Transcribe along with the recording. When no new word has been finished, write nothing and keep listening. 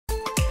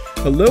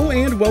Hello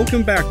and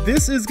welcome back.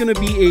 This is going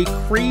to be a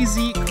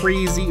crazy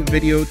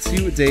video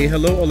today.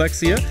 Hello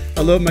Alexia.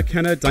 Hello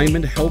McKenna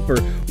Diamond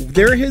Helper.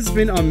 There has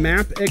been a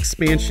map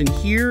expansion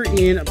here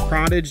in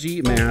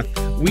Prodigy Math.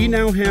 We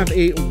now have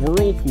a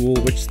whirlpool,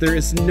 which there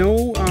is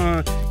no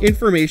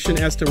information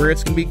as to where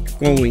it's going to be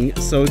going.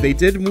 So they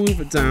did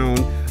move down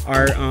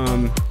our,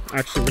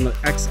 actually we're going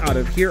to X out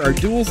of here, our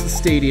duels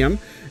stadium.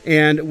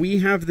 And we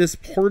have this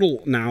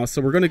portal now.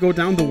 So we're going to go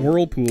down the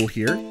whirlpool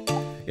here.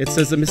 It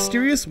says a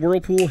mysterious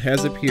whirlpool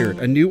has appeared.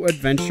 A new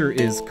adventure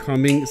is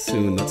coming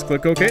soon. Let's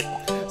click OK.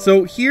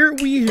 So here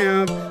we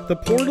have the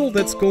portal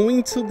that's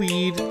going to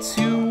lead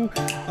to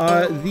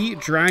the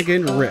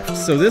Dragon Rift.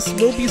 So this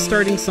will be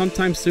starting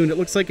sometime soon. It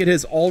looks like it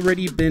has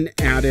already been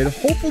added.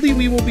 Hopefully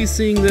we will be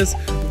seeing this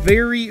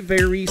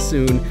very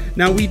soon.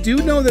 Now we do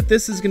know that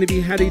this is going to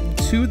be headed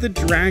to the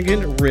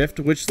Dragon Rift,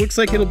 which looks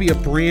like it'll be a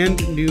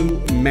brand new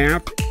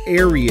map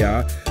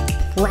area.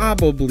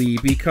 Probably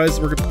because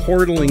we're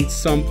portaling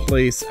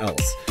someplace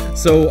else.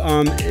 So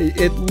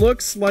it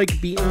looks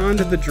like beyond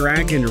the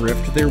Dragon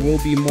Rift, there will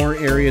be more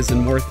areas and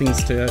more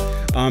things to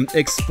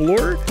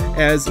explore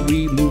as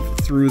we move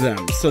through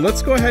them. So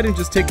let's go ahead and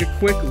just take a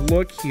quick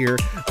look here.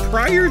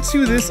 Prior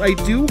to this, I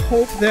do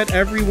hope that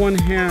everyone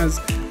has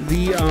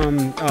the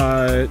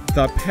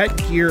pet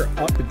gear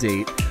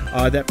update.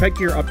 That pet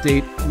gear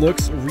update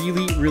looks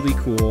really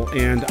cool,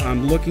 and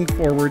I'm looking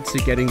forward to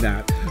getting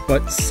that.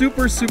 But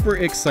super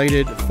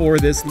excited for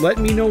this. Let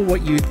me know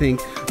what you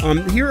think.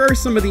 Here are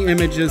some of the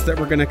images that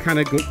we're going to kind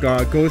of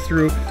go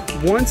through.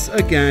 Once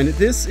again,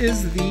 this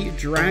is the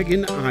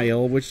Dragon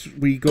Isle, which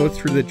we go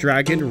through the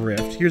Dragon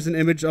Rift. Here's an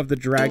image of the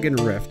Dragon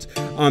Rift.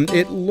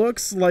 It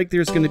looks like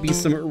there's going to be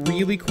some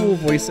really cool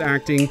voice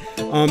acting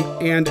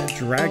and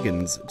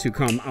dragons to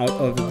come out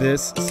of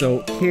this,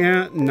 so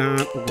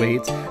cannot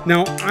wait.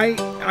 Now,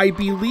 I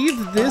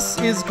believe this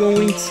is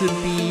going to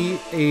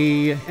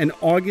be an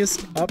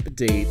August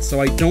update, so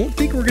I don't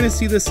think we're going to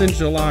see this in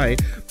July,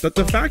 but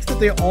the fact that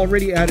they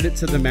already added it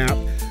to the map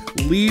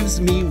leaves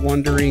me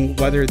wondering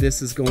whether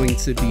this is going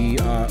to be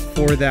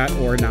for that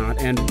or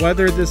not, and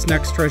whether this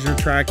next treasure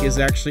track is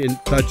actually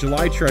the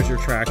July treasure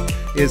track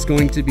is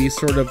going to be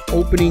sort of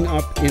opening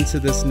up into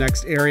this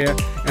next area,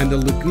 and the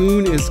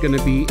lagoon is going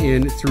to be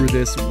in through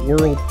this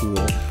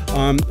whirlpool.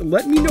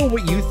 Let me know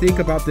what you think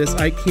about this.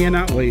 I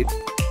cannot wait.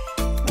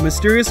 A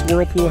mysterious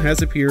whirlpool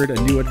has appeared.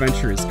 A new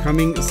adventure is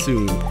coming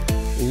soon.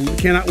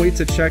 Cannot wait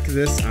to check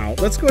this out.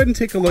 Let's go ahead and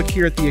take a look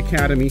here at the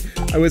Academy.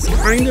 I was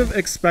kind of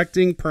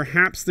expecting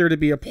perhaps there to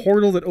be a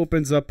portal that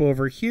opens up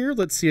over here.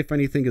 Let's see if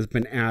anything has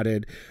been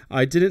added.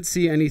 I didn't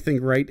see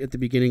anything right at the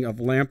beginning of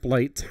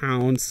Lamplight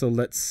Town, so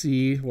let's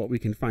see what we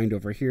can find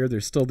over here.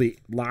 There's still the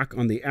lock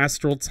on the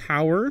Astral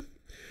Tower.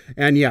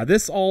 And yeah,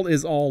 this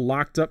is all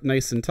locked up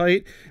nice and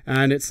tight,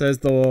 and it says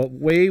the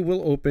way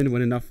will open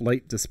when enough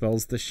light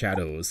dispels the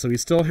shadows. So we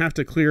still have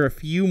to clear a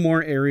few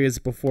more areas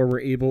before we're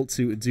able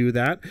to do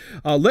that.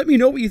 Let me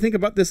know what you think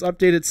about this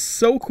update. It's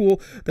so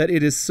cool that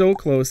it is so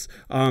close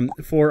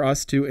for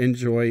us to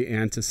enjoy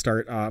and to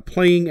start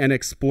playing and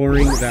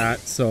exploring that.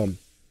 So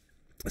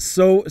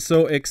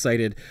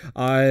excited.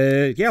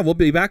 Yeah, we'll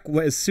be back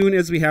as soon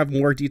as we have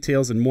more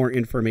details and more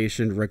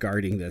information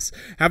regarding this.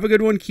 Have a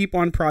good one. Keep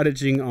on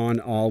prodiging on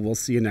all. We'll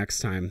see you next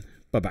time.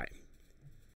 Bye-bye.